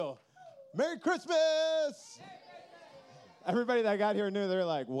Merry Christmas! Everybody that got here knew. They're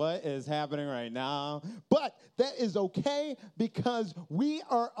like, what is happening right now? But that is okay because we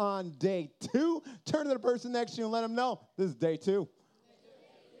are on day 2. Turn to the person next to you and let them know this is day 2.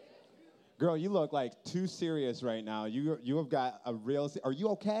 Girl, you look like too serious right now. You have got a real... Are you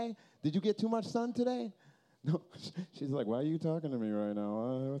okay? Did you get too much sun today? No. She's like, why are you talking to me right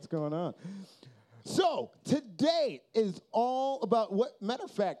now? What's going on? So, today is all about what, matter of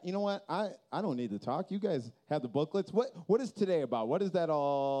fact, you know what? I don't need to talk. You guys have the booklets. What is today about? What is that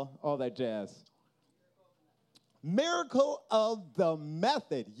all that jazz? Miracle of the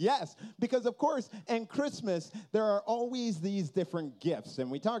Method, yes. Because, of course, in Christmas, there are always these different gifts.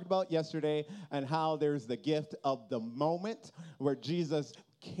 And we talked about yesterday and how there's the gift of the moment where Jesus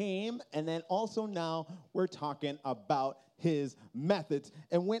came. And then also now we're talking about his methods.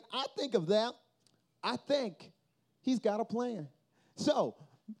 And when I think of that, I think he's got a plan. So,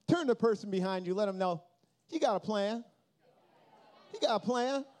 turn to the person behind you. Let them know, he got a plan. He got a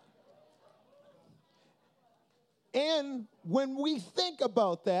plan. And when we think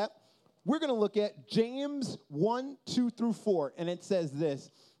about that, we're going to look at James 1, 2 through 4. And it says this,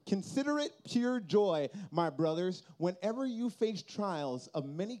 consider it pure joy, my brothers, whenever you face trials of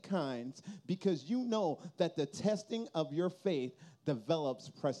many kinds, because you know that the testing of your faith develops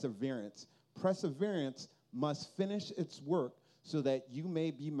perseverance. Perseverance must finish its work so that you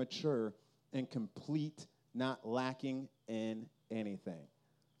may be mature and complete, not lacking in anything.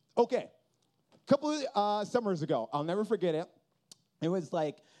 Okay, a couple of summers ago, I'll never forget it. It was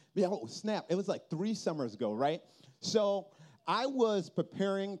like, it was like 3 summers ago, right? So I was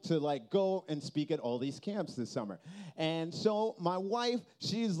preparing to go and speak at all these camps this summer. And so my wife,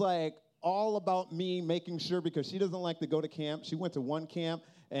 she's like all about me making sure, because she doesn't like to go to camp. She went to one camp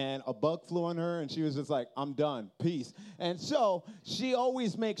and a bug flew on her, and she was just like, I'm done, peace. And so she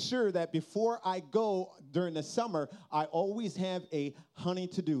always makes sure that before I go during the summer, I always have a honey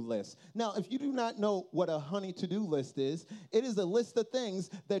to-do list. Now, if you do not know what a honey to-do list is, it is a list of things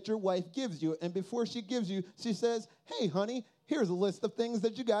that your wife gives you. And before she gives you, she says, hey, honey, here's a list of things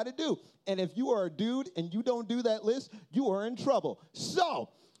that you got to do. And if you are a dude and you don't do that list, you are in trouble. So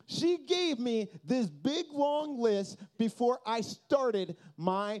she gave me this big, long list before I started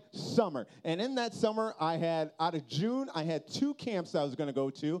my summer. And in that summer, out of June, I had 2 camps I was going to go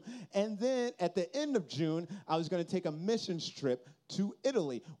to. And then at the end of June, I was going to take a missions trip to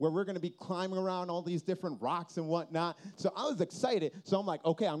Italy, where we're going to be climbing around all these different rocks and whatnot. So I was excited. So I'm like,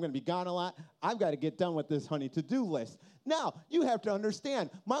 okay, I'm going to be gone a lot. I've got to get done with this honey to-do list. Now, you have to understand,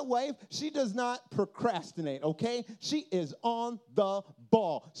 my wife, she does not procrastinate, okay? She is on the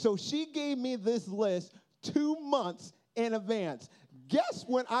ball. So she gave me this list 2 months in advance. Guess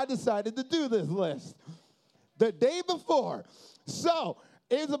when I decided to do this list? The day before. So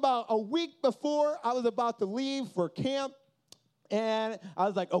it was about a week before I was about to leave for camp. And I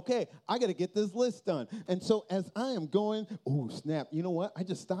was like, okay, I got to get this list done. And so as I am going, oh, snap, you know what? I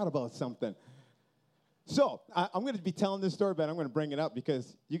just thought about something. So I'm going to be telling this story, but I'm going to bring it up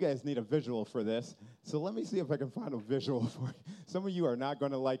because you guys need a visual for this. So let me see if I can find a visual for you. Some of you are not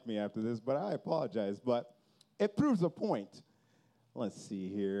going to like me after this, but I apologize. But it proves a point. Let's see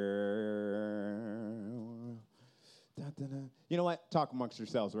here. You know what? Talk amongst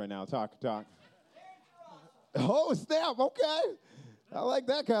yourselves right now. Talk. Oh, snap, okay. I like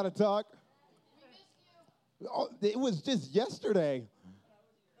that kind of talk. Oh, it was just yesterday.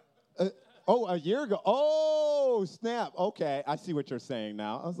 A year ago. Oh, snap. Okay, I see what you're saying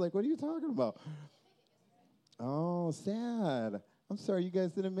now. I was like, what are you talking about? Oh, sad. I'm sorry you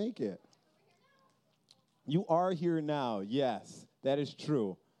guys didn't make it. You are here now. Yes, that is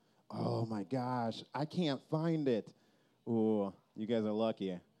true. Oh, my gosh. I can't find it. Ooh, you guys are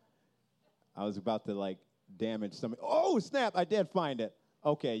lucky. I was about to, damage something. Oh, snap. I did find it.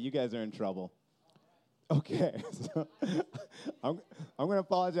 Okay, you guys are in trouble. Okay, so I'm going to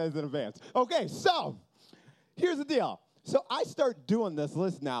apologize in advance. Okay, so here's the deal. So I start doing this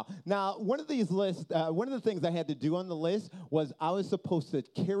list now. Now, one of these lists, one of the things I had to do on the list was I was supposed to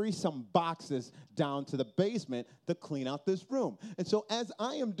carry some boxes down to the basement to clean out this room. And so as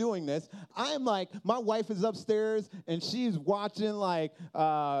I am doing this, I am like, my wife is upstairs, and she's watching,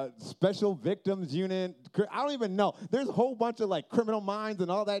 Special Victims Unit. I don't even know. There's a whole bunch of, Criminal Minds and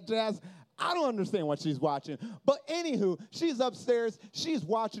all that jazz. I don't understand what she's watching. But anywho, she's upstairs. She's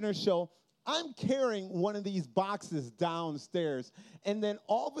watching her show. I'm carrying one of these boxes downstairs, and then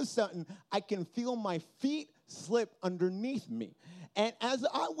all of a sudden, I can feel my feet slip underneath me. And as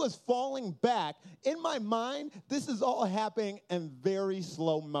I was falling back, in my mind, this is all happening in very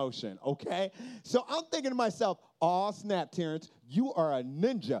slow motion, okay? So I'm thinking to myself, oh, snap, Terrence, you are a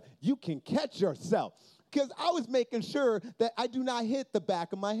ninja. You can catch yourself. Because I was making sure that I do not hit the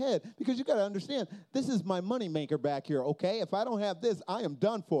back of my head. Because you got to understand, this is my moneymaker back here, okay? If I don't have this, I am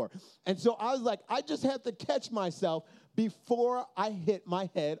done for. And so I was like, I just have to catch myself before I hit my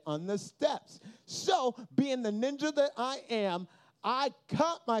head on the steps. So, being the ninja that I am, I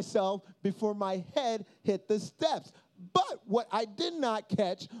caught myself before my head hit the steps. But what I did not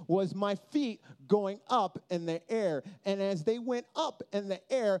catch was my feet going up in the air. And as they went up in the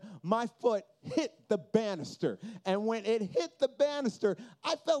air, my foot hit the banister. And when it hit the banister,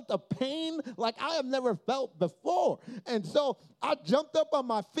 I felt a pain like I have never felt before. And so I jumped up on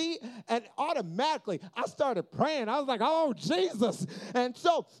my feet, and automatically I started praying. I was like, oh, Jesus. And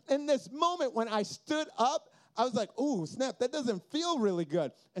so in this moment when I stood up, I was like, ooh, snap, that doesn't feel really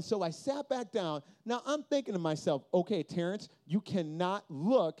good. And so I sat back down. Now, I'm thinking to myself, okay, Terrence, you cannot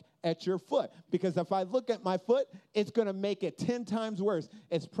look at your foot, because if I look at my foot, it's going to make it 10 times worse.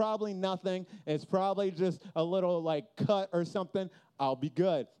 It's probably nothing. It's probably just a little, like, cut or something. I'll be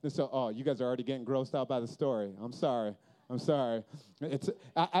good. And so, oh, you guys are already getting grossed out by the story. I'm sorry.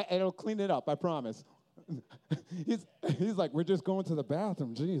 It'll clean it up, I promise. He's like, we're just going to the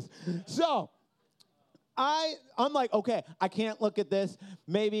bathroom, jeez. So I'm like, okay, I can't look at this.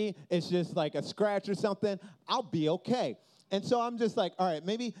 Maybe it's just like a scratch or something. I'll be okay. And so I'm just like, all right,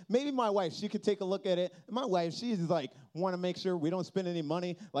 maybe my wife, she could take a look at it. My wife, she's like, want to make sure we don't spend any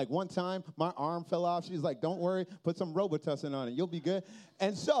money. Like one time, my arm fell off. She's like, don't worry, put some Robitussin on it. You'll be good.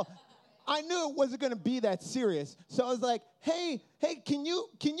 And so I knew it wasn't going to be that serious. So I was like, hey, can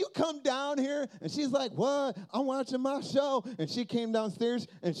you come down here? And she's like, what? I'm watching my show. And she came downstairs,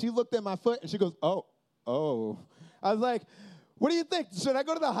 and she looked at my foot, and she goes, oh. I was like, what do you think? Should I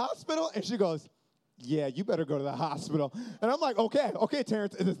go to the hospital? And she goes, yeah, you better go to the hospital. And I'm like, okay,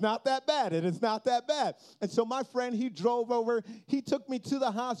 Terrence, it is not that bad. It is not that bad. And so my friend, he drove over. He took me to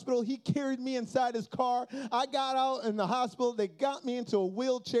the hospital. He carried me inside his car. I got out in the hospital. They got me into a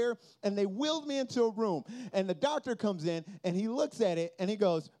wheelchair, and they wheeled me into a room. And the doctor comes in, and he looks at it, and he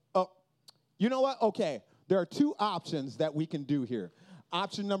goes, oh, you know what? Okay, there are two options that we can do here.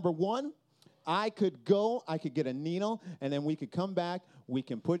 Option number one, I could get a needle, and then we could come back. We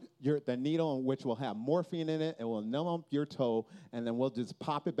can put the needle in, which will have morphine in it. It will numb up your toe, and then we'll just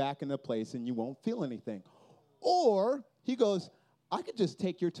pop it back into place, and you won't feel anything. Or he goes, I could just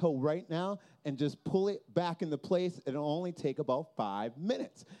take your toe right now and just pull it back into place. It'll only take about 5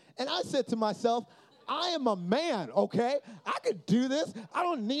 minutes. And I said to myself, I am a man, okay? I could do this. I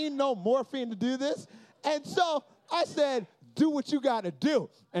don't need no morphine to do this. And so I said, do what you got to do.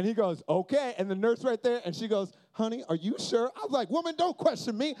 And he goes, okay. And the nurse right there, and she goes, honey, are you sure? I was like, woman, don't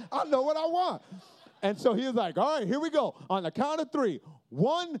question me. I know what I want. And so he was like, all right, here we go. On the count of 3.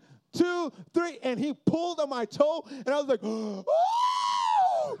 1, 2, 3. And he pulled on my toe, and I was like, oh!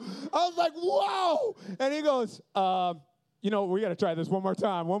 I was like, whoa. And he goes, we got to try this one more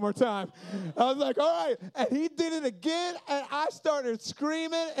time. I was like, all right. And he did it again, and I started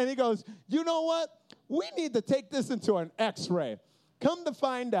screaming, and he goes, you know what? We need to take this into an x-ray. Come to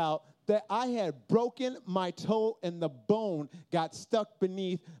find out that I had broken my toe, and the bone got stuck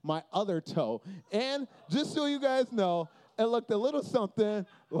beneath my other toe. And just so you guys know, it looked a little something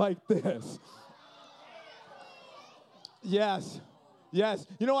like this. Yes.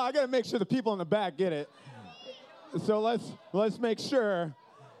 You know what? I got to make sure the people in the back get it. So let's make sure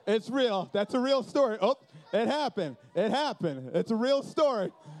it's real. That's a real story. Oh, it happened. It's a real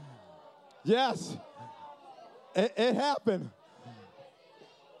story. Yes. It happened.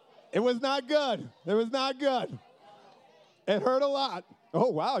 It was not good. It hurt a lot. Oh,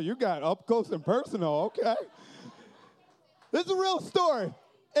 wow, you got up close and personal. Okay. This is a real story,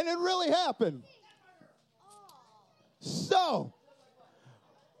 and it really happened. So,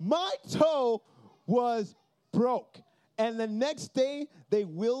 my toe was broke. And the next day, they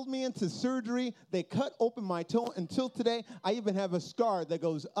wheeled me into surgery. They cut open my toe. Until today, I even have a scar that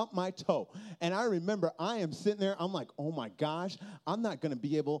goes up my toe. And I remember I am sitting there. I'm like, oh, my gosh, I'm not going to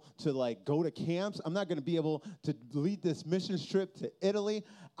be able to, go to camps. I'm not going to be able to lead this mission trip to Italy.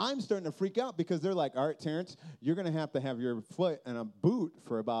 I'm starting to freak out because they're like, all right, Terrence, you're going to have your foot in a boot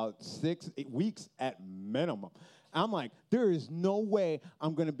for about 6-8 weeks at minimum. I'm like, there is no way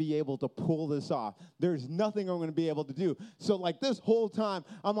I'm going to be able to pull this off. There's nothing I'm going to be able to do. So, this whole time,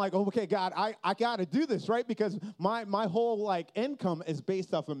 I'm like, okay, God, I got to do this, right? Because my whole, income is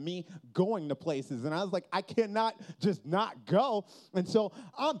based off of me going to places. And I was like, I cannot just not go. And so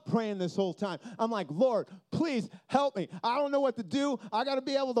I'm praying this whole time. I'm like, Lord, please help me. I don't know what to do. I got to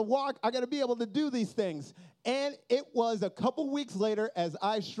be able to walk. I got to be able to do these things. And it was a couple weeks later as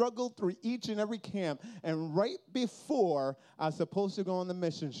I struggled through each and every camp. And right before I was supposed to go on the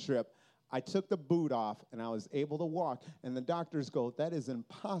mission trip, I took the boot off and I was able to walk. And the doctors go, that is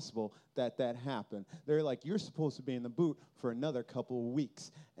impossible that happened. They're like, you're supposed to be in the boot for another couple of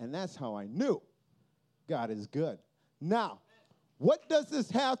weeks. And that's how I knew God is good. Now, what does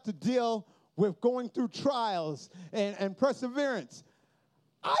this have to deal with going through trials and perseverance?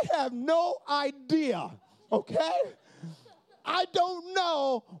 I have no idea, okay? I don't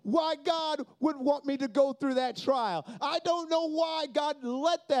know why God would want me to go through that trial. I don't know why God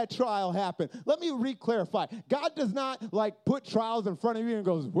let that trial happen. Let me re-clarify. God does not put trials in front of you and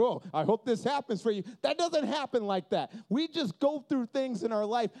goes, whoa, I hope this happens for you. That doesn't happen like that. We just go through things in our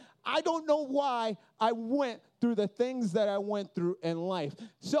life. I don't know why I went through the things that I went through in life.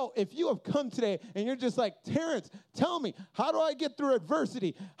 So if you have come today and you're just like, Terrence, tell me, how do I get through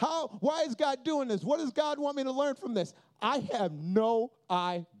adversity? Why is God doing this? What does God want me to learn from this? I have no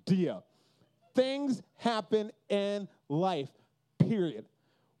idea. Things happen in life, period.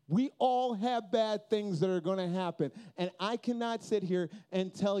 We all have bad things that are going to happen. And I cannot sit here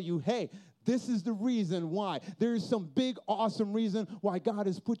and tell you, hey, this is the reason why. There is some big, awesome reason why God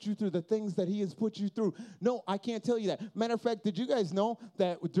has put you through the things that he has put you through. No, I can't tell you that. Matter of fact, did you guys know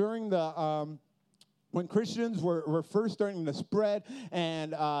that during the when Christians were first starting to spread,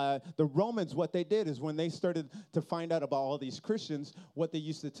 and the Romans, what they did is when they started to find out about all these Christians, what they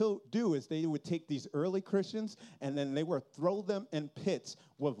used to do is they would take these early Christians, and then they would throw them in pits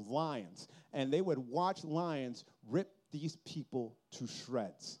with lions, and they would watch lions rip these people to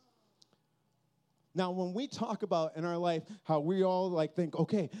shreds. Now, when we talk about in our life how we all think,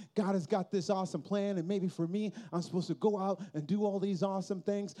 okay, God has got this awesome plan, and maybe for me, I'm supposed to go out and do all these awesome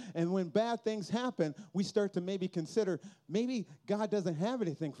things. And when bad things happen, we start to maybe consider, maybe God doesn't have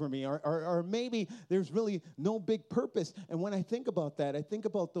anything for me, or maybe there's really no big purpose. And when I think about that, I think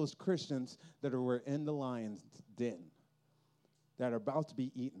about those Christians that were in the lion's den, that are about to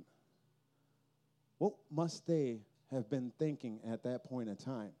be eaten. What must they have been thinking at that point in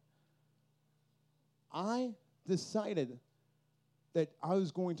time? I decided that I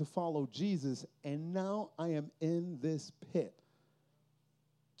was going to follow Jesus, and now I am in this pit.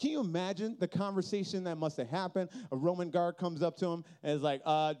 Can you imagine the conversation that must have happened? A Roman guard comes up to him and is like,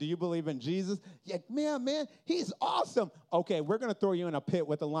 do you believe in Jesus? Yeah, man, he's awesome. Okay, we're going to throw you in a pit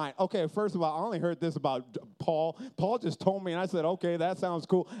with a lion. Okay, first of all, I only heard this about Paul. Paul just told me, and I said, okay, that sounds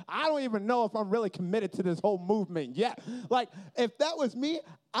cool. I don't even know if I'm really committed to this whole movement yet. If that was me,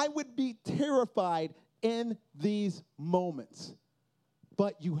 I would be terrified in these moments.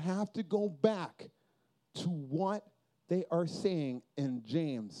 But you have to go back to what they are saying in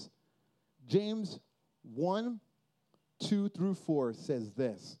James. James 1, 2 through 4 says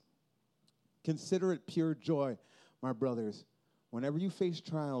this. Consider it pure joy, my brothers, whenever you face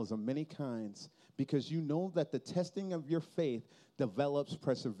trials of many kinds, because you know that the testing of your faith develops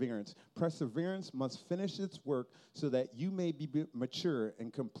perseverance. Perseverance must finish its work so that you may be mature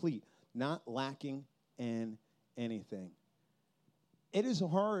and complete, not lacking in anything. It is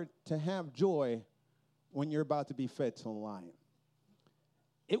hard to have joy when you're about to be fed to a lion.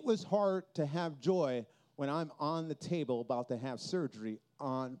 It was hard to have joy when I'm on the table about to have surgery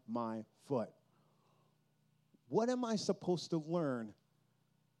on my foot. What am I supposed to learn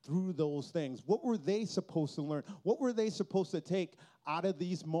through those things? What were they supposed to learn? What were they supposed to take out of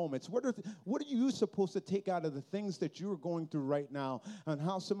these moments? What are you supposed to take out of the things that you're going through right now, and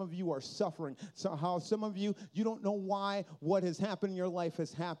how some of you are suffering, so how some of you don't know why what has happened in your life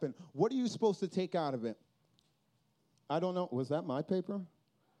has happened? What are you supposed to take out of it? I don't know. Was that my paper?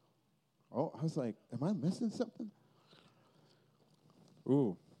 Oh, I was like, am I missing something?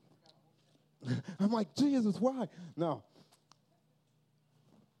 Ooh. I'm like, Jesus, why? No.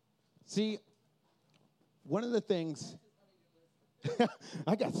 See, one of the things,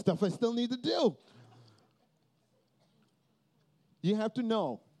 I got stuff I still need to do. You have to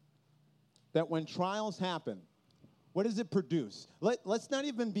know that when trials happen, what does it produce? Let's not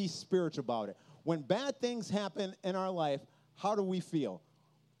even be spiritual about it. When bad things happen in our life, how do we feel?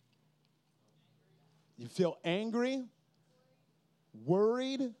 You feel angry,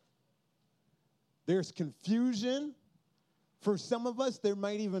 worried, there's confusion. For some of us, there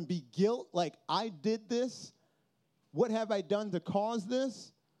might even be guilt, like, I did this. What have I done to cause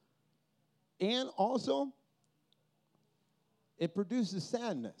this? And also, it produces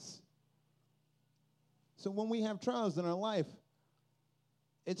sadness. So when we have trials in our life,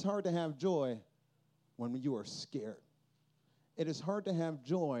 it's hard to have joy when you are scared. It is hard to have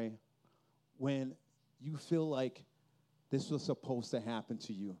joy when you feel like this was supposed to happen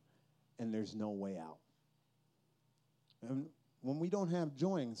to you and there's no way out. And when we don't have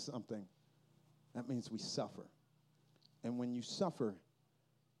joy in something, that means we suffer. And when you suffer,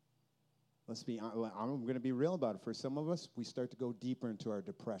 I'm going to be real about it. For some of us, we start to go deeper into our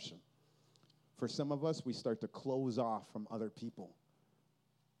depression. For some of us, we start to close off from other people.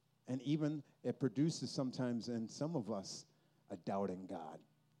 And even it produces sometimes in some of us a doubting God.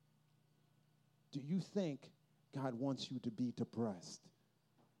 Do you think God wants you to be depressed?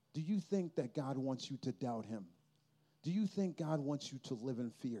 Do you think that God wants you to doubt him? Do you think God wants you to live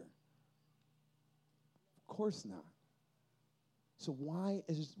in fear? Of course not. So why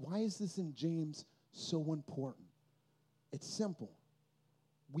is this in James so important? It's simple.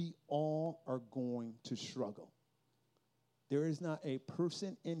 We all are going to struggle. There is not a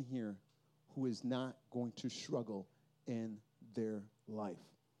person in here who is not going to struggle in their life.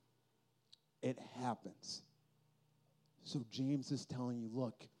 It happens. So James is telling you,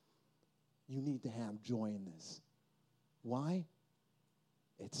 look, you need to have joy in this. Why?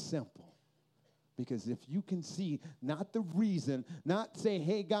 It's simple. Because if you can see not the reason, not say,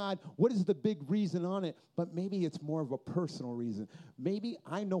 hey, God, what is the big reason on it? But maybe it's more of a personal reason. Maybe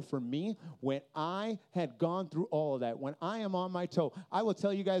I know for me, when I had gone through all of that, when I am on my toe, I will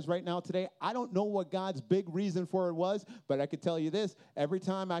tell you guys right now today, I don't know what God's big reason for it was, but I could tell you this. Every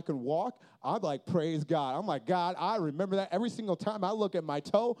time I can walk, I'm like, praise God. I'm like, God, I remember that. Every single time I look at my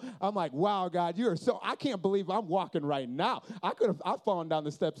toe, I'm like, wow, God, I can't believe I'm walking right now. I've fallen down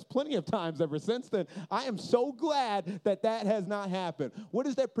the steps plenty of times ever since then. I am so glad that has not happened. What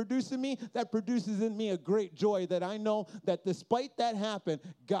does that produce in me? That produces in me a great joy that I know that despite that happened,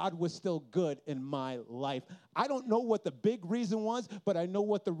 God was still good in my life. I don't know what the big reason was, but I know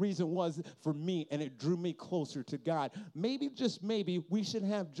what the reason was for me, and it drew me closer to God. Maybe, just maybe, we should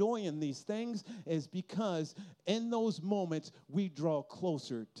have joy in these things is because in those moments, we draw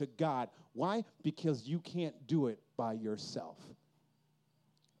closer to God. Why? Because you can't do it by yourself.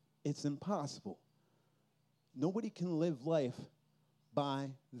 It's impossible. Nobody can live life by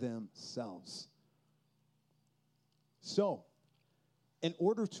themselves. So, in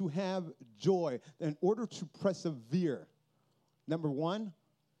order to have joy, in order to persevere, number one,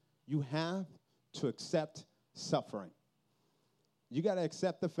 you have to accept suffering. You got to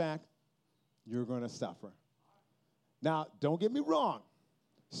accept the fact you're going to suffer. Now, don't get me wrong.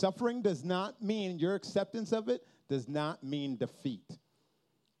 Suffering does not mean, your acceptance of it does not mean defeat.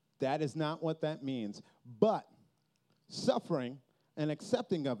 That is not what that means. But suffering and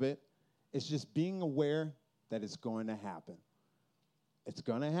accepting of it is just being aware that it's going to happen. It's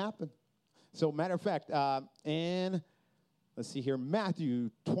going to happen. So, matter of fact, let's see here, Matthew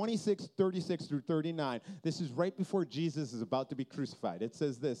 26, 36 through 39. This is right before Jesus is about to be crucified. It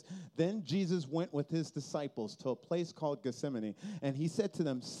says this, then Jesus went with his disciples to a place called Gethsemane, and he said to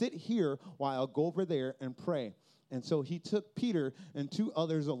them, sit here while I'll go over there and pray. And so he took Peter and two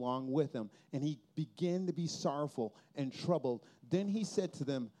others along with him, and he began to be sorrowful and troubled. Then he said to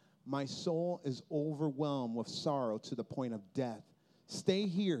them, my soul is overwhelmed with sorrow to the point of death. Stay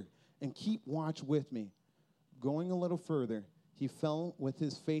here and keep watch with me. Going a little further, he fell with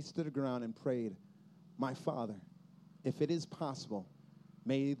his face to the ground and prayed, my Father, if it is possible,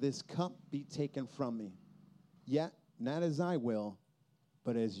 may this cup be taken from me. Yet, not as I will,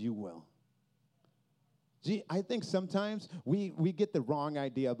 but as you will. Gee, I think sometimes we get the wrong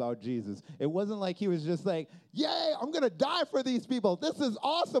idea about Jesus. It wasn't like he was just like, yay, I'm going to die for these people. This is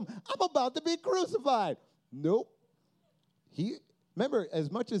awesome. I'm about to be crucified. Nope. Remember,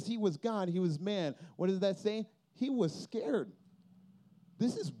 as much as he was God, he was man. What does that say? He was scared.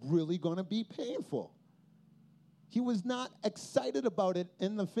 This is really going to be painful. He was not excited about it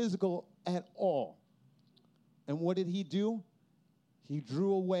in the physical at all. And what did he do? He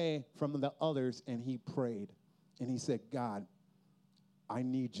drew away from the others and he prayed. And he said, God, I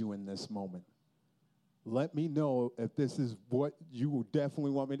need you in this moment. Let me know if this is what you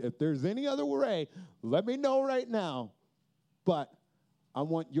definitely want me to. If there's any other way, let me know right now. But I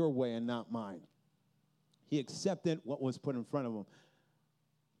want your way and not mine. He accepted what was put in front of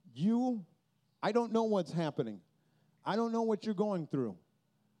him. I don't know what's happening. I don't know what you're going through.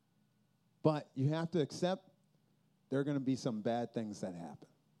 But you have to accept there are going to be some bad things that happen.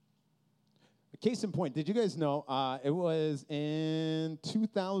 Case in point, did you guys know it was in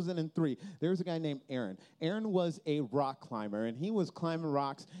 2003, there was a guy named Aaron. Aaron was a rock climber, and he was climbing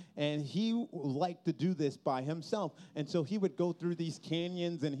rocks, and he liked to do this by himself. And so he would go through these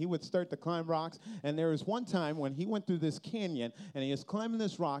canyons, and he would start to climb rocks. And there was one time when he went through this canyon, and he was climbing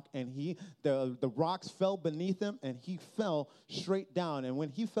this rock, and the rocks fell beneath him, and he fell straight down. And when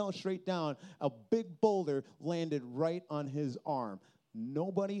he fell straight down, a big boulder landed right on his arm.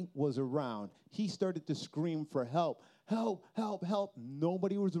 Nobody was around. He started to scream for help. help, help, help.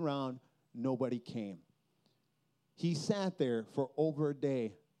 Nobody was around. Nobody came. He sat there for over a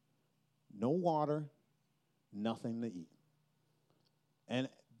day. No water, nothing to eat. And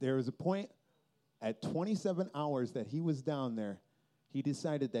there was a point at 27 hours that he was down there, he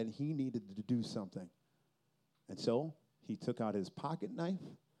decided that he needed to do something. And so he took out his pocket knife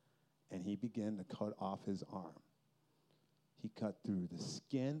and he began to cut off his arm. He cut through the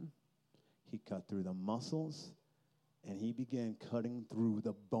skin, he cut through the muscles, and he began cutting through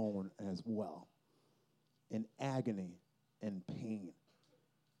the bone as well. In agony and pain,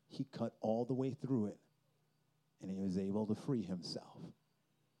 he cut all the way through it, and he was able to free himself.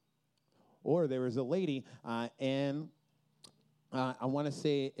 Or there was a lady, and I want to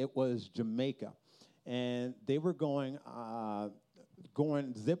say it was Jamaica, and they were going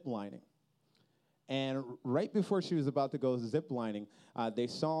zip lining. And right before she was about to go zip lining, they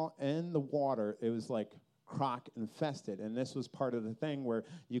saw in the water, it was like croc infested. And this was part of the thing where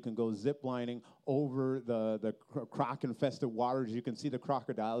you can go zip lining over the croc infested waters. You can see the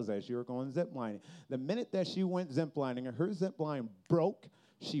crocodiles as you were going zip lining. The minute that she went zip lining, her zip line broke.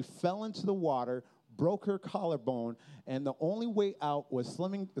 She fell into the water, broke her collarbone, and the only way out was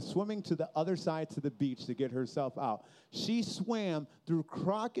swimming to the other side to the beach to get herself out. She swam through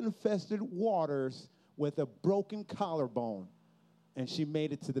croc-infested waters with a broken collarbone, and she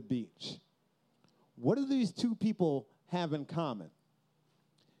made it to the beach. What do these two people have in common?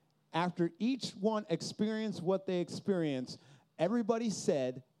 After each one experienced what they experienced, everybody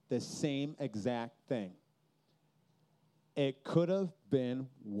said the same exact thing. It could have been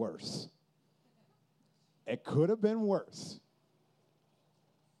worse. It could have been worse.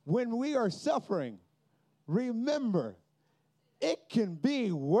 When we are suffering, remember, it can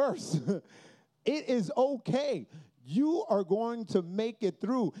be worse. It is okay. You are going to make it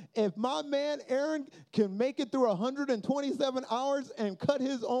through. If my man Aaron can make it through 127 hours and cut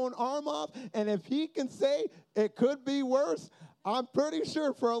his own arm off, and if he can say it could be worse, I'm pretty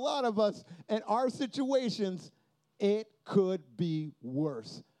sure for a lot of us in our situations, it could be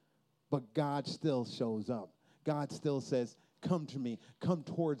worse. But God still shows up. God still says, come to me, come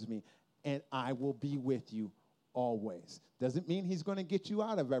towards me, and I will be with you always. Doesn't mean he's going to get you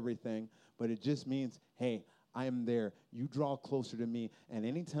out of everything, but it just means, hey, I am there. You draw closer to me, and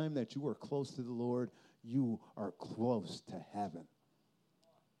anytime that you are close to the Lord, you are close to heaven.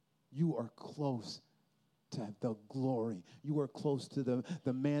 You are close to the glory. You are close to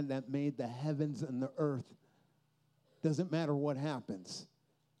the man that made the heavens and the earth. Doesn't matter what happens.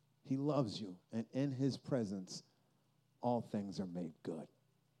 He loves you, and in his presence, all things are made good.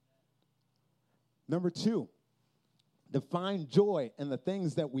 Number 2, to find joy in the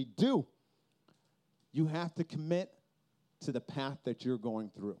things that we do, you have to commit to the path that you're going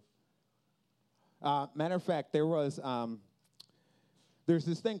through. Matter of fact, there's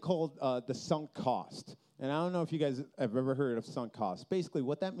this thing called the sunk cost. And I don't know if you guys have ever heard of sunk cost. Basically,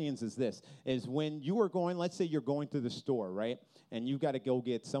 what that means is this, is when you are going, let's say you're going to the store, right? And you've got to go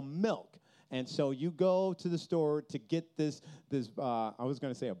get some milk. And so you go to the store to get this I was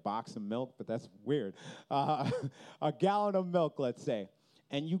going to say a box of milk, but that's weird. A gallon of milk, let's say.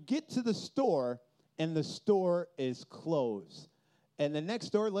 And you get to the store, and the store is closed. And the next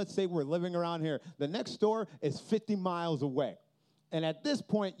store, let's say we're living around here, the next store is 50 miles away. And at this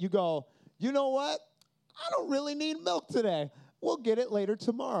point, you go, you know what? I don't really need milk today. We'll get it later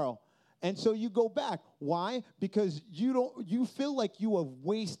tomorrow. And so you go back. Why? Because you feel like you have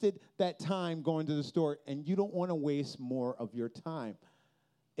wasted that time going to the store, and you don't want to waste more of your time.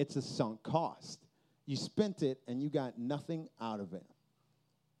 It's a sunk cost. You spent it, and you got nothing out of it.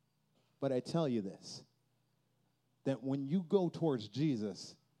 But I tell you this, that when you go towards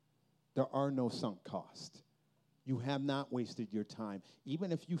Jesus, there are no sunk costs. You have not wasted your time.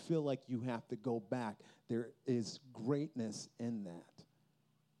 Even if you feel like you have to go back, there is greatness in that.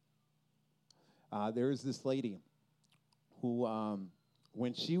 There is this lady who,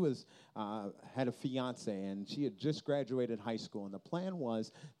 when she was had a fiance, and she had just graduated high school, and the plan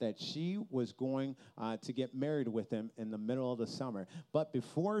was that she was going to get married with him in the middle of the summer. But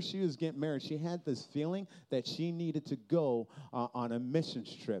before she was getting married, she had this feeling that she needed to go on a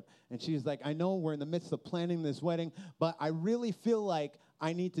missions trip. And she was like, I know we're in the midst of planning this wedding, but I really feel like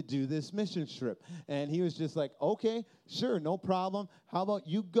I need to do this mission trip. And he was just like, okay. sure, no problem. How about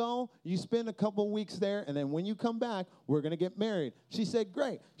you go, you spend a couple weeks there, and then when you come back, we're going to get married. She said,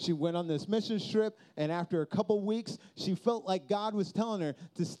 great. She went on this mission trip, and after a couple weeks, she felt like God was telling her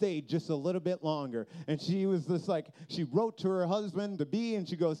to stay just a little bit longer. And she was just like, she wrote to her husband-to-be, and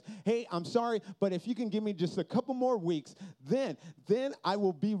she goes, hey, I'm sorry, but if you can give me just a couple more weeks, then I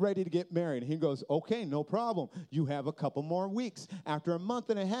will be ready to get married. And he goes, okay, no problem. You have a couple more weeks. After a month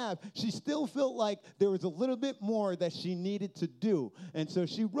and a half, she still felt like there was a little bit more that she needed to do. And so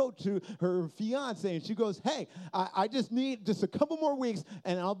she wrote to her fiance, and she goes, hey, I just need just a couple more weeks,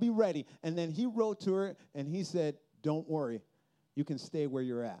 and I'll be ready. And then he wrote to her, and he said, don't worry. You can stay where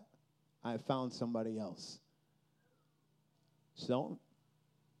you're at. I found somebody else. So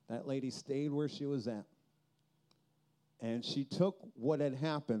that lady stayed where she was at. And she took what had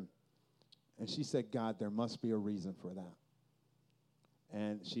happened, and she said, God, there must be a reason for that.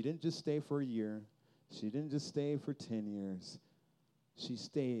 And she didn't just stay for a year. She didn't just stay for 10 years. She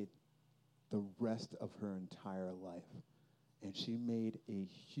stayed the rest of her entire life. And she made a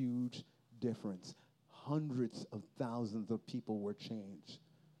huge difference. Hundreds of thousands of people were changed.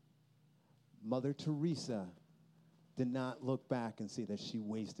 Mother Teresa did not look back and see that she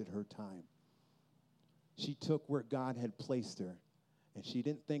wasted her time. She took where God had placed her, and she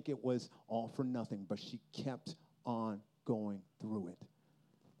didn't think it was all for nothing, but she kept on going through it.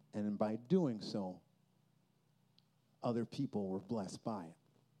 And by doing so, other people were blessed by it.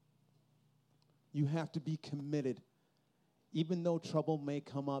 You have to be committed. Even though trouble may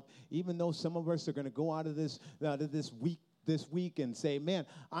come up, even though some of us are going to go out of this week and say, man,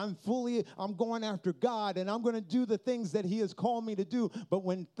 I'm going after God, and I'm going to do the things that he has called me to do. But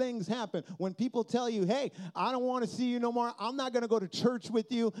when things happen, when people tell you, hey, I don't want to see you no more, I'm not going to go to church with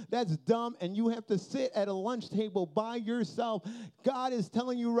you, that's dumb, and you have to sit at a lunch table by yourself, God is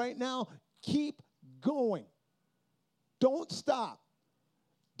telling you right now, keep going. Don't stop.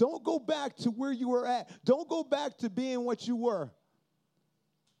 Don't go back to where you were at. Don't go back to being what you were.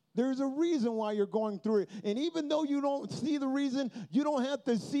 There's a reason why you're going through it. And even though you don't see the reason, you don't have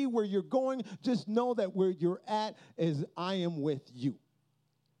to see where you're going. Just know that where you're at is I am with you.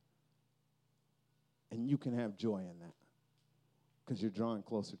 And you can have joy in that because you're drawing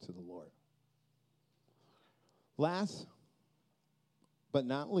closer to the Lord. Last but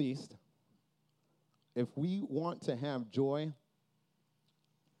not least, if we want to have joy,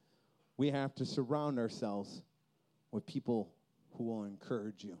 we have to surround ourselves with people who will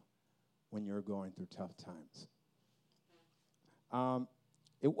encourage you when you're going through tough times.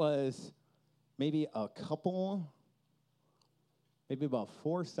 It was maybe about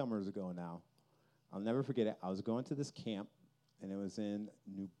 4 summers ago now. I'll never forget it. I was going to this camp, and it was in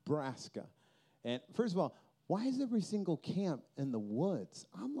Nebraska. And first of all, why is every single camp in the woods?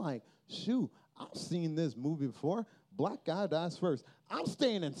 I'm like, shoot, I've seen this movie before. Black guy dies first. I'm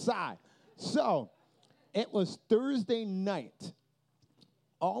staying inside. So it was Thursday night.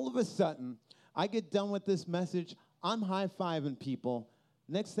 All of a sudden, I get done with this message. I'm high-fiving people.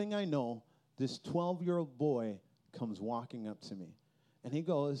 Next thing I know, this 12-year-old boy comes walking up to me. And he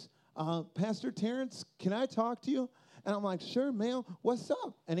goes, Pastor Terrence, can I talk to you? And I'm like, sure, man, what's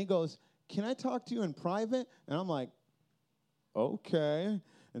up? And he goes, can I talk to you in private? And I'm like, okay.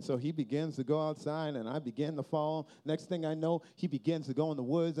 And so he begins to go outside, and I begin to follow. Next thing I know, he begins to go in the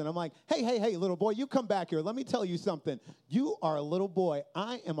woods, and I'm like, hey, little boy, you come back here. Let me tell you something. You are a little boy.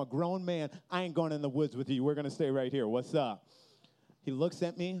 I am a grown man. I ain't going in the woods with you. We're going to stay right here. What's up? He looks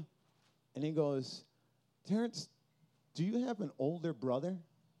at me, and he goes, Terrence, do you have an older brother?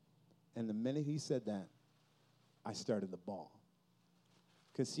 And the minute he said that, I started to bawl.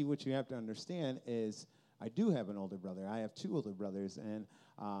 Because, see, what you have to understand is I do have an older brother. I have 2 older brothers, and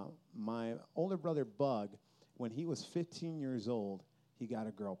my older brother, Bug, when he was 15 years old, he got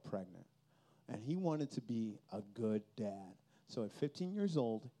a girl pregnant, and he wanted to be a good dad. So at 15 years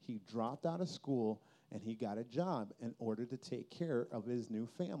old, he dropped out of school, and he got a job in order to take care of his new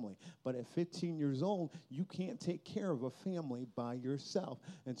family. But at 15 years old, you can't take care of a family by yourself.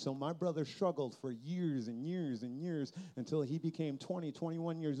 And so my brother struggled for years and years and years until he became 20,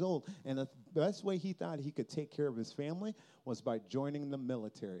 21 years old. And the best way he thought he could take care of his family was by joining the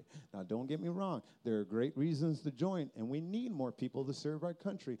military. Now, don't get me wrong. There are great reasons to join, and we need more people to serve our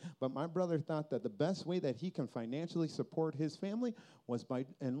country. But my brother thought that the best way that he can financially support his family was by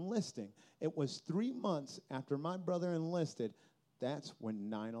enlisting. It was 3 months after my brother enlisted, that's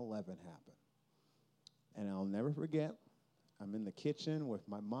when 9/11 happened. And I'll never forget, I'm in the kitchen with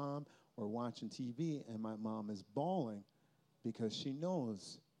my mom, we're watching TV, and my mom is bawling because she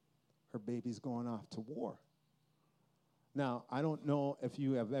knows her baby's going off to war. Now, I don't know if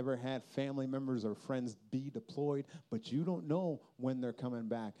you have ever had family members or friends be deployed, but you don't know when they're coming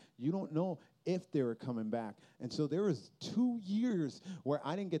back. You don't know if they were coming back. And so there was 2 years where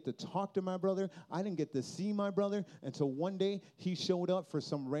I didn't get to talk to my brother. I didn't get to see my brother. And so one day he showed up for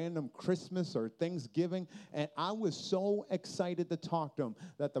some random Christmas or Thanksgiving, and I was so excited to talk to him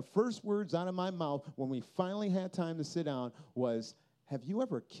that the first words out of my mouth when we finally had time to sit down was, "Have you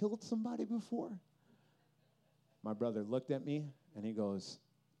ever killed somebody before?" My brother looked at me, and he goes,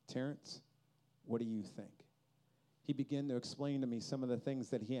 "Terrence, what do you think?" He began to explain to me some of the things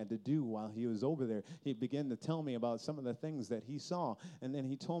that he had to do while he was over there. He began to tell me about some of the things that he saw. And then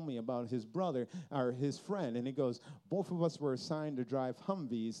he told me about his brother, or his friend. And he goes, both of us were assigned to drive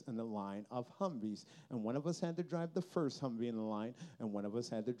Humvees in the line of Humvees. And one of us had to drive the first Humvee in the line, and one of us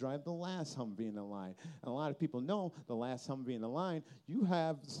had to drive the last Humvee in the line. And a lot of people know the last Humvee in the line, you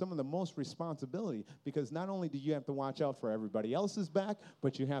have some of the most responsibility, because not only do you have to watch out for everybody else's back,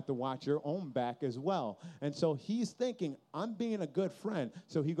 but you have to watch your own back as well. And so he's thinking, I'm being a good friend.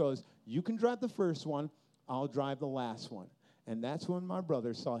 So he goes, you can drive the first one, I'll drive the last one. And that's when my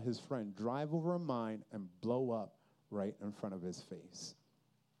brother saw his friend drive over a mine and blow up right in front of his face.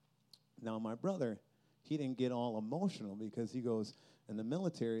 Now, my brother, he didn't get all emotional, because he goes, in the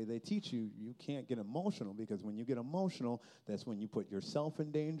military, they teach you can't get emotional, because when you get emotional, that's when you put yourself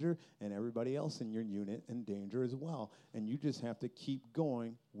in danger and everybody else in your unit in danger as well. And you just have to keep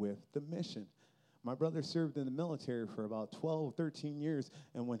going with the mission. My brother served in the military for about 12, 13 years,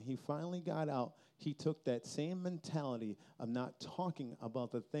 and when he finally got out, he took that same mentality of not talking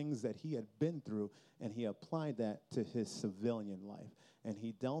about the things that he had been through, and he applied that to his civilian life. And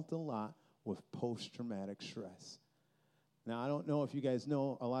he dealt a lot with post-traumatic stress. Now, I don't know if you guys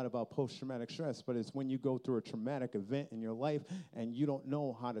know a lot about post-traumatic stress, but it's when you go through a traumatic event in your life and you don't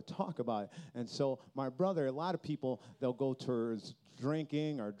know how to talk about it. And so my brother, a lot of people, they'll go towards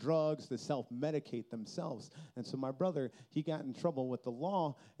drinking or drugs to self-medicate themselves. And so my brother, he got in trouble with the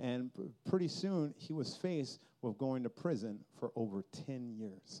law, and pretty soon he was faced with going to prison for over 10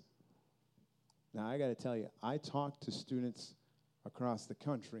 years. Now, I got to tell you, I talked to students across the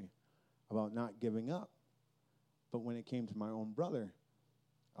country about not giving up. But when it came to my own brother,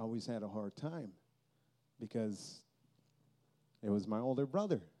 I always had a hard time, because it was my older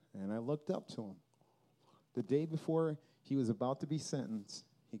brother, and I looked up to him. The day before he was about to be sentenced,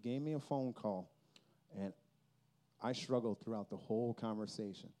 he gave me a phone call, and I struggled throughout the whole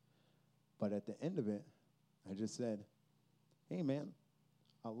conversation. But at the end of it, I just said, "Hey, man,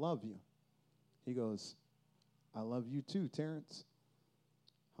 I love you." He goes, "I love you too, Terrence."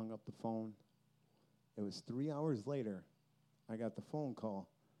 Hung up the phone. It was 3 hours later, I got the phone call.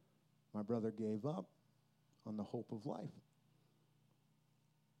 My brother gave up on the hope of life.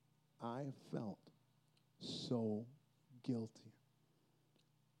 I felt so guilty.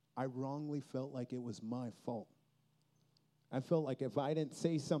 I wrongly felt like it was my fault. I felt like if I didn't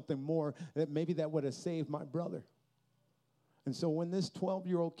say something more, that maybe that would have saved my brother. And so when this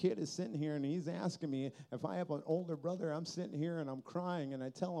 12-year-old kid is sitting here and he's asking me if I have an older brother, I'm sitting here and I'm crying, and I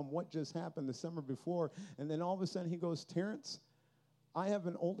tell him what just happened the summer before. And then all of a sudden he goes, "Terrence, I have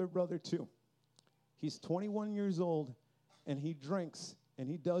an older brother too. He's 21 years old, and he drinks and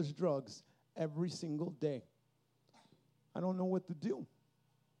he does drugs every single day. I don't know what to do."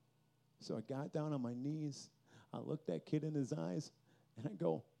 So I got down on my knees. I looked that kid in his eyes, and I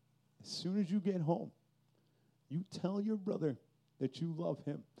go, "As soon as you get home, you tell your brother that you love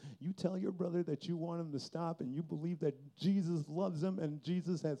him. You tell your brother that you want him to stop, and you believe that Jesus loves him, and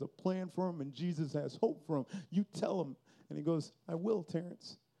Jesus has a plan for him, and Jesus has hope for him. You tell him." And he goes, "I will,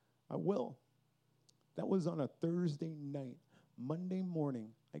 Terrence. I will." That was on a Thursday night. Monday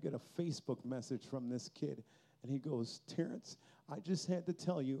morning, I get a Facebook message from this kid, and he goes, "Terrence, I just had to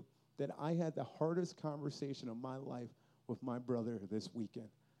tell you that I had the hardest conversation of my life with my brother this weekend.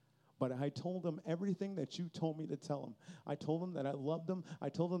 But I told him everything that you told me to tell him. I told him that I loved him. I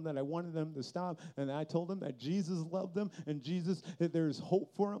told him that I wanted them to stop. And I told him that Jesus loved them, and there's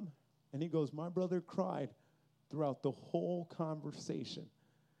hope for him." And he goes, "My brother cried throughout the whole conversation.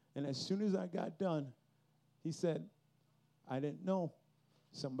 And as soon as I got done, he said, I didn't know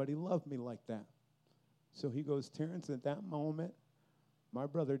somebody loved me like that." So he goes, "Terrence, at that moment, my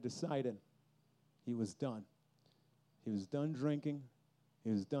brother decided he was done. He was done drinking. He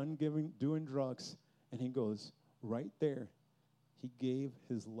was done doing drugs." And he goes, right there, he gave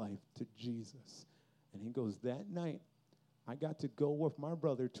his life to Jesus. And he goes, "That night, I got to go with my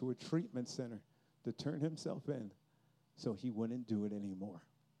brother to a treatment center to turn himself in so he wouldn't do it anymore."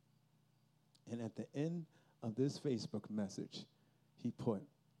 And at the end of this Facebook message, he put,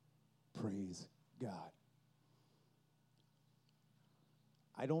 "Praise God."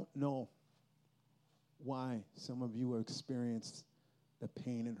 I don't know why some of you have experienced the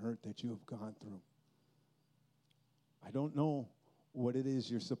pain and hurt that you have gone through. I don't know what it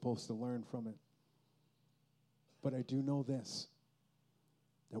is you're supposed to learn from it. But I do know this,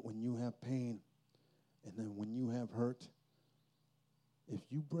 that when you have pain and then when you have hurt, if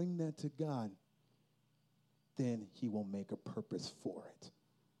you bring that to God, then he will make a purpose for it.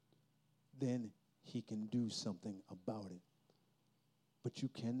 Then he can do something about it. But you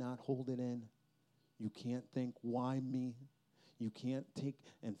cannot hold it in. You can't think, why me? You can't take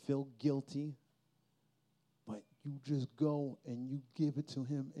and feel guilty. But you just go and you give it to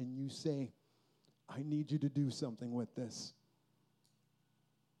him and you say, I need you to do something with this.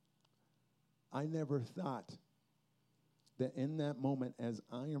 I never thought that in that moment, as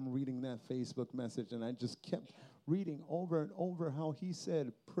I am reading that Facebook message, and I just kept reading over and over how he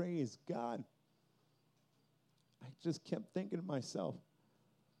said, praise God. I just kept thinking to myself,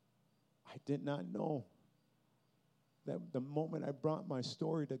 I did not know that the moment I brought my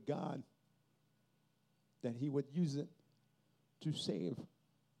story to God, that he would use it to save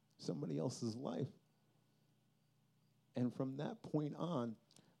somebody else's life. And from that point on,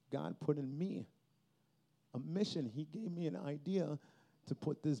 God put in me a mission. He gave me an idea to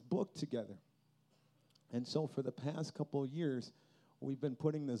put this book together. And so for the past couple of years, we've been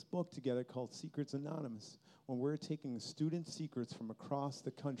putting this book together called Secrets Anonymous, when we're taking student secrets from across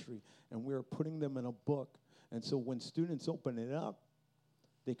the country and we're putting them in a book. And so when students open it up,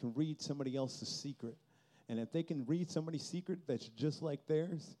 they can read somebody else's secret. And if they can read somebody's secret that's just like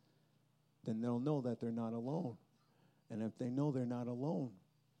theirs, then they'll know that they're not alone. And if they know they're not alone,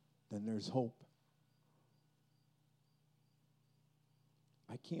 then there's hope.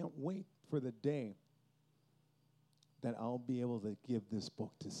 I can't wait for the day that I'll be able to give this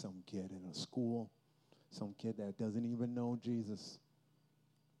book to some kid in a school, some kid that doesn't even know Jesus.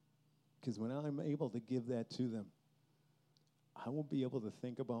 Because when I'm able to give that to them, I will be able to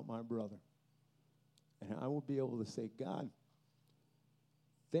think about my brother. And I will be able to say, God,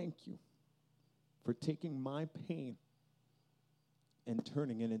 thank you for taking my pain and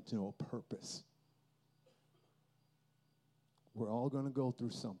turning it into a purpose. We're all going to go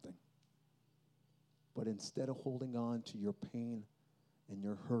through something. But instead of holding on to your pain and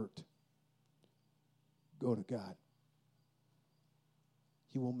your hurt, go to God.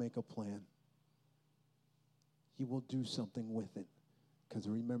 He will make a plan. He will do something with it. Because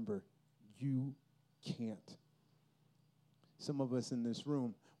remember, you can't. Some of us in this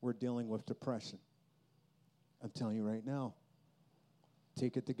room, we're dealing with depression. I'm telling you right now,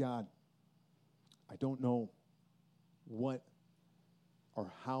 take it to God. I don't know what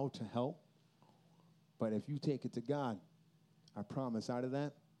or how to help, but if you take it to God, I promise out of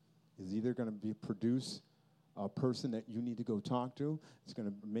that is either going to be produce a person that you need to go talk to. It's going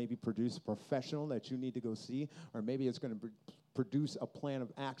to maybe produce a professional that you need to go see, or maybe it's going to produce a plan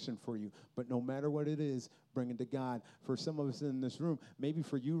of action for you. But no matter what it is, bring it to God. For some of us in this room, maybe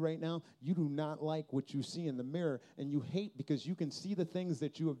for you right now, you do not like what you see in the mirror, and you hate because you can see the things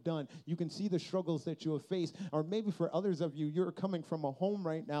that you have done. You can see the struggles that you have faced. Or maybe for others of you, you're coming from a home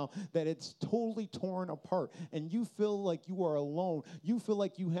right now that it's totally torn apart, and you feel like you are alone. You feel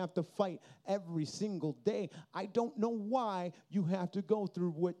like you have to fight every single day. I don't know why you have to go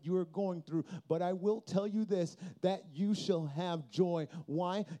through what you're going through, but I will tell you this, that you shall have joy.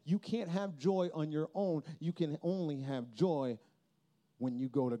 Why? You can't have joy on your own. You can only have joy when you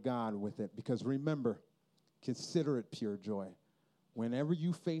go to God with it. Because remember, consider it pure joy whenever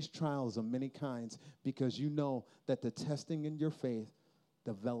you face trials of many kinds, because you know that the testing in your faith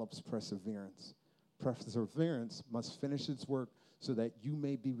develops perseverance. Perseverance must finish its work so that you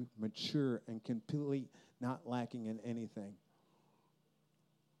may be mature and complete, not lacking in anything.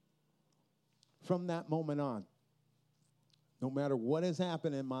 From that moment on, no matter what has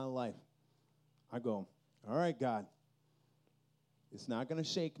happened in my life, I go, all right, God, it's not going to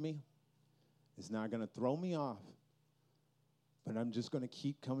shake me. It's not going to throw me off. But I'm just going to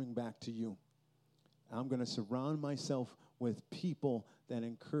keep coming back to you. I'm going to surround myself with people that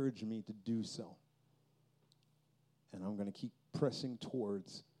encourage me to do so. And I'm going to keep pressing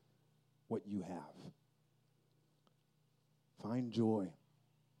towards what you have. Find joy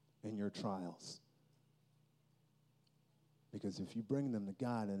in your trials. Because if you bring them to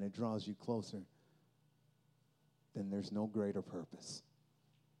God and it draws you closer, then there's no greater purpose.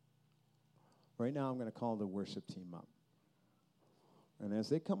 Right now, I'm going to call the worship team up. And as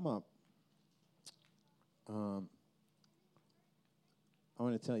they come up, I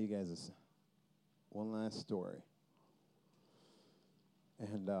want to tell you guys this one last story.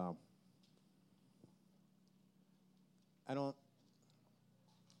 And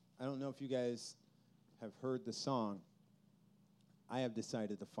I don't know if you guys have heard the song, I have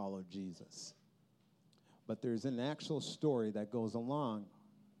decided to follow Jesus. But there's an actual story that goes along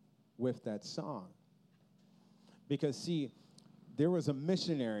with that song. Because, see, there was a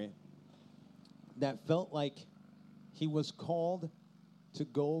missionary that felt like he was called to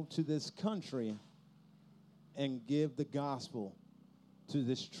go to this country and give the gospel to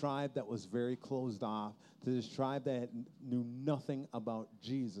this tribe that was very closed off, to this tribe that knew nothing about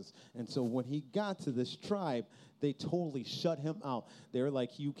Jesus. And so when he got to this tribe, they totally shut him out. They were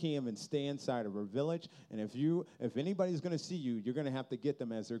like, you can't even stay inside of our village, and if anybody's going to see you, you're going to have to get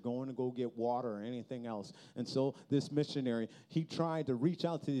them as they're going to go get water or anything else. And so this missionary, he tried to reach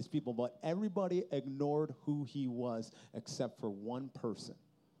out to these people, but everybody ignored who he was except for one person.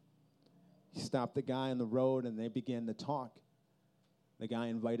 He stopped the guy on the road, and they began to talk. The guy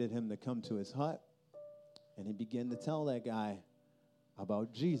invited him to come to his hut, and he began to tell that guy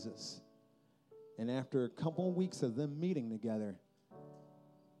about Jesus. And after a couple of weeks of them meeting together,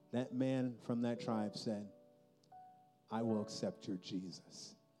 that man from that tribe said, I will accept your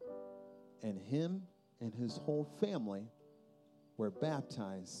Jesus. And him and his whole family were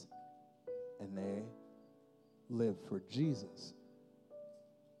baptized, and they lived for Jesus.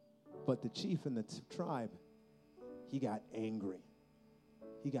 But the chief in the tribe, he got angry.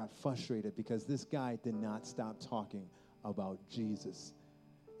 He got frustrated because this guy did not stop talking about Jesus.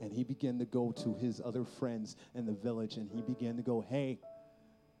 And he began to go to his other friends in the village, and he began to go, hey,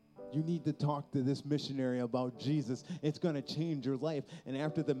 you need to talk to this missionary about Jesus. It's going to change your life. And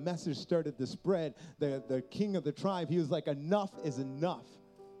after the message started to spread, the king of the tribe, he was like, enough is enough.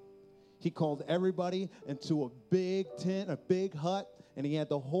 He called everybody into a big tent, a big hut, and he had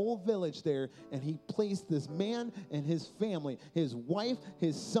the whole village there, and he placed this man and his family, his wife,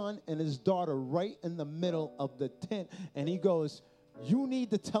 his son, and his daughter right in the middle of the tent. And he goes, you need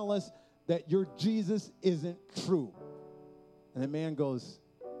to tell us that your Jesus isn't true. And the man goes,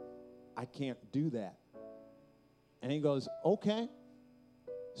 I can't do that. And he goes, okay.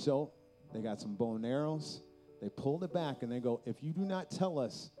 So they got some bow and arrows. They pulled it back, and they go, if you do not tell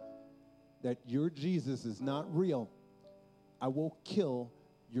us that your Jesus is not real, I will kill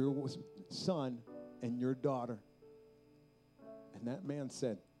your son and your daughter. And that man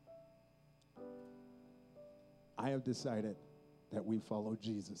said, I have decided that we follow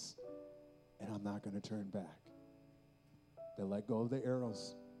Jesus, and I'm not going to turn back. They let go of the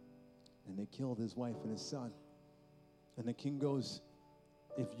arrows, and they killed his wife and his son. And the king goes,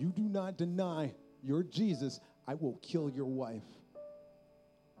 if you do not deny your Jesus, I will kill your wife.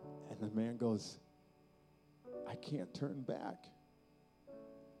 And the man goes, I can't turn back.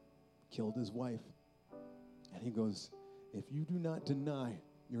 Killed his wife. And he goes, if you do not deny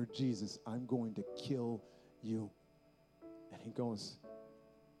your Jesus, I'm going to kill you. And he goes,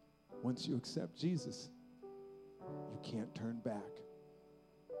 once you accept Jesus, you can't turn back.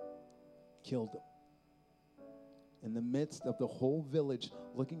 Killed him. In the midst of the whole village,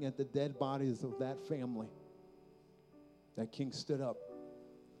 looking at the dead bodies of that family, that king stood up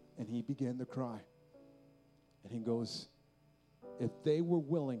and he began to cry. And he goes, if they were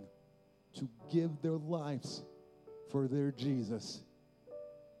willing to give their lives for their Jesus,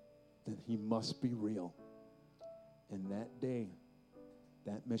 then he must be real. And that day,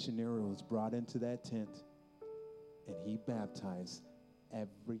 that missionary was brought into that tent, and he baptized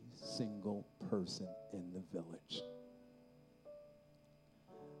every single person in the village.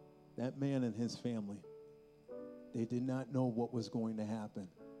 That man and his family, they did not know what was going to happen.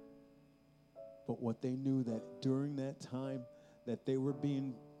 But what they knew that during that time that they were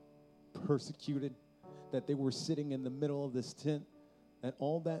being persecuted, that they were sitting in the middle of this tent, that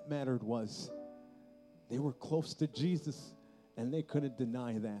all that mattered was they were close to Jesus, and they couldn't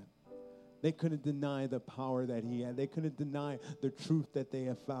deny that. They couldn't deny the power that he had. They couldn't deny the truth that they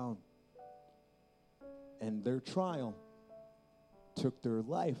have found. And their trial took their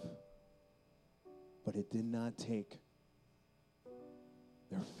life, but it did not take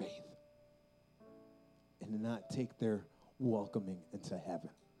their faith. It did not take their welcoming into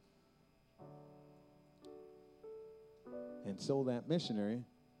heaven. And so that missionary,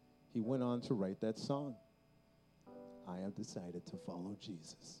 he went on to write that song, I have decided to follow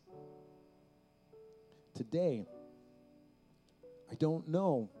Jesus. Today, I don't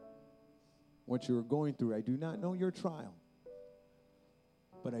know what you are going through. I do not know your trial.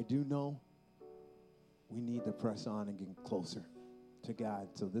 But I do know we need to press on and get closer to God.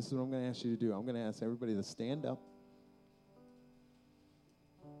 So this is what I'm going to ask you to do. I'm going to ask everybody to stand up.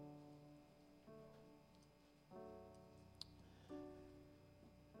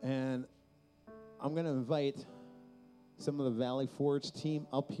 And I'm going to invite some of the Valley Forge team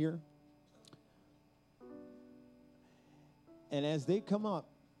up here. And as they come up,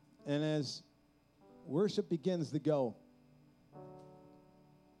 and as worship begins to go,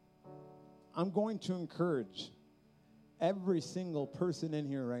 I'm going to encourage every single person in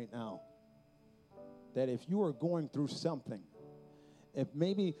here right now that if you are going through something, if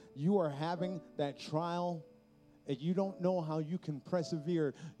maybe you are having that trial and you don't know how you can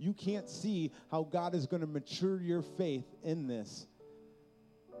persevere, you can't see how God is going to mature your faith in this,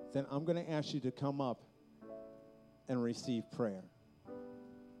 then I'm going to ask you to come up and receive prayer.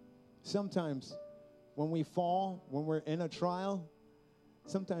 Sometimes when we fall, when we're in a trial,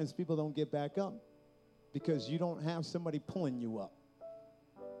 sometimes people don't get back up because you don't have somebody pulling you up.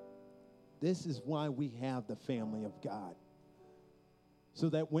 This is why we have the family of God. So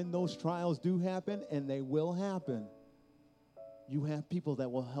that when those trials do happen, and they will happen, you have people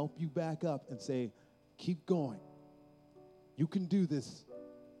that will help you back up and say, keep going. You can do this.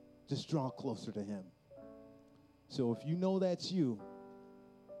 Just draw closer to him. So if you know that's you,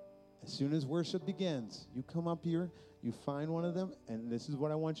 as soon as worship begins, you come up here, you find one of them, and this is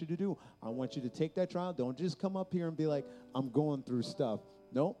what I want you to do. I want you to take that trial. Don't just come up here and be like, I'm going through stuff.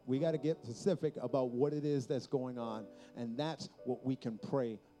 No, we got to get specific about what it is that's going on, and that's what we can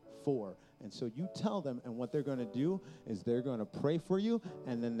pray for. And so you tell them, and what they're going to do is they're going to pray for you,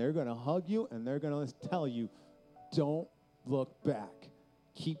 and then they're going to hug you, and they're going to tell you, don't look back.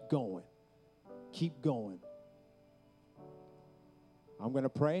 Keep going. Keep going. I'm going to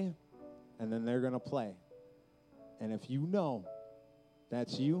pray, and then they're going to play. And if you know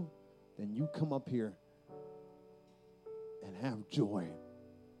that's you, then you come up here and have joy,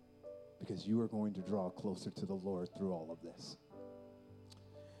 because you are going to draw closer to the Lord through all of this.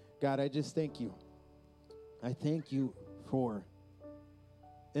 God, I just thank you. I thank you for,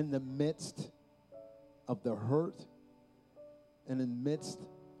 in the midst of the hurt and in the midst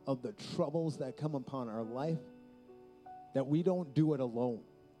of the troubles that come upon our life, that we don't do it alone.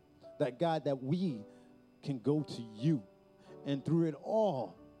 That, God, that we can go to you, and through it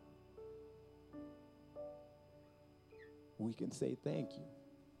all, we can say thank you.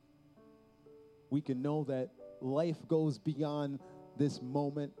 We can know that life goes beyond this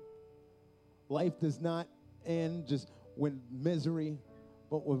moment. Life does not end just when misery,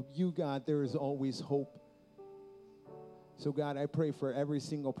 but with you, God, there is always hope. So, God, I pray for every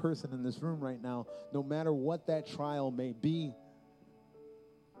single person in this room right now, no matter what that trial may be,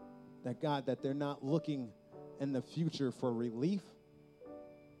 that, God, that they're not looking in the future for relief,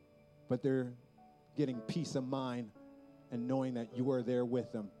 but they're getting peace of mind and knowing that you are there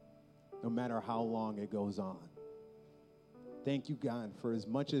with them, no matter how long it goes on. Thank you, God, for as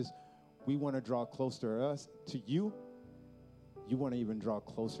much as we want to draw closer to you, you want to even draw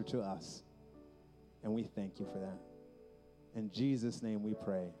closer to us. And we thank you for that. In Jesus' name we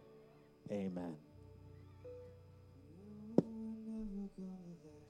pray. Amen.